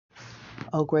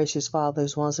Oh, gracious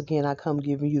fathers, once again, I come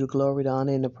giving you the glory, the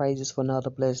honor, and the praises for another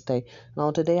blessed day. And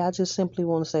on today, I just simply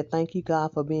want to say thank you,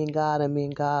 God, for being God and being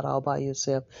God all by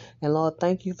yourself. And Lord,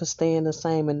 thank you for staying the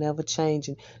same and never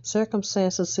changing.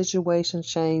 Circumstances, situations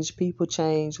change, people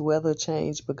change, weather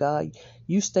change, but God,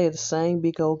 you stay the same,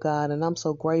 big old God. And I'm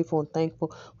so grateful and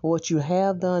thankful for what you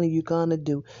have done and you're going to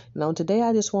do. And on today,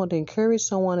 I just want to encourage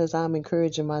someone as I'm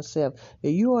encouraging myself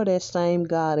that you are that same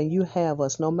God and you have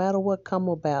us no matter what come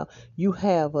about. You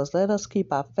have us. Let us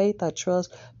keep our faith, our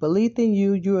trust, belief in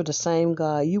you. You are the same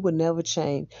God. You will never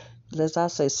change. As I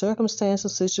say,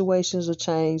 circumstances, situations will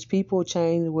change, people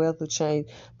change, weather change,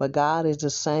 but God is the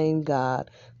same God.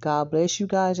 God bless you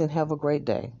guys and have a great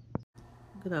day.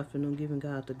 Good afternoon, giving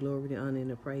God the glory, the honor,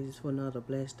 and the praises for another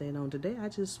blessed day. And on today, I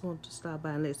just want to stop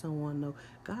by and let someone know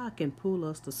God can pull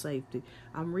us to safety.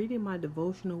 I'm reading my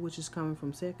devotional, which is coming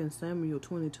from 2 Samuel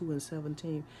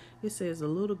 22:17. It says, a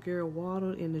little girl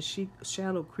waddled in the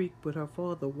shallow creek, but her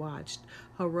father watched.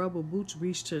 Her rubber boots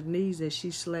reached her knees as she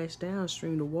slashed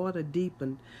downstream. The water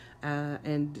deepened,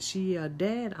 and she,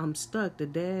 Dad, I'm stuck. The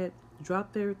dad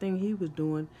dropped everything he was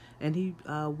doing, and he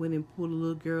went and pulled a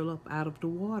little girl up out of the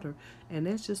water. And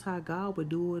that's just how God would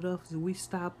do it with us. We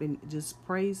stop and just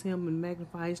praise him and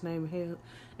magnify his name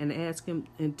and ask him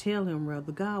and tell him,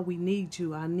 rather, God, we need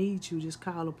you. I need you. Just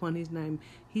call upon his name.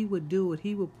 He would do it.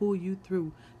 He will pull you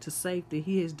through to safety.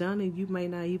 He has done it. You may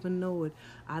not even know it.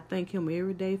 I thank him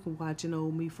every day for watching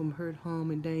over me from hurt,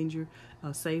 harm, and danger,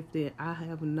 safety. I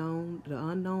have known the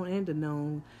unknown and the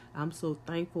known. I'm so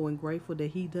thankful and grateful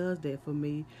that he does that for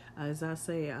me. As I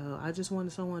say, I just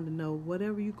wanted someone to know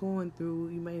whatever you're going through,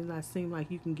 you may not seem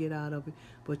like you can get out of it,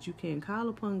 but you can call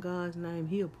upon God's name.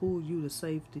 He'll pull you to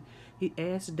safety. He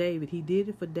asked David. He did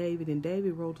it for David, and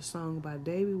David wrote a song about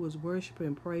David was worshiping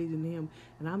and praising him.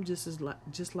 And I'm just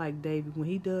like David. When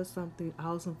he does something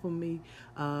awesome for me,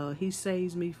 he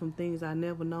saves me from things I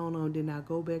never known on. Then I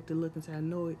go back to look and say, I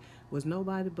know it was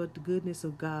nobody but the goodness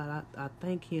of God. I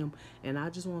thank him, and I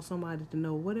just want somebody to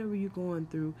know whatever you're going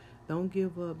through, don't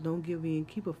give up, don't give in.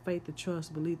 Keep a faith, a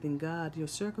trust, belief in God. Your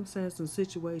circumstance and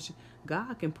situation,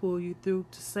 God can pull you through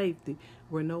to safety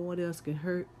where no one else can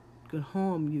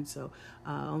harm you. So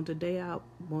on today, I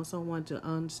want someone to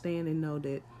understand and know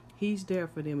that he's there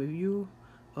for them. If you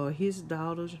are his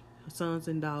daughters, sons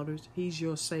and daughters, he's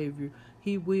your savior.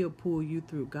 He will pull you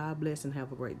through. God bless and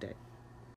have a great day.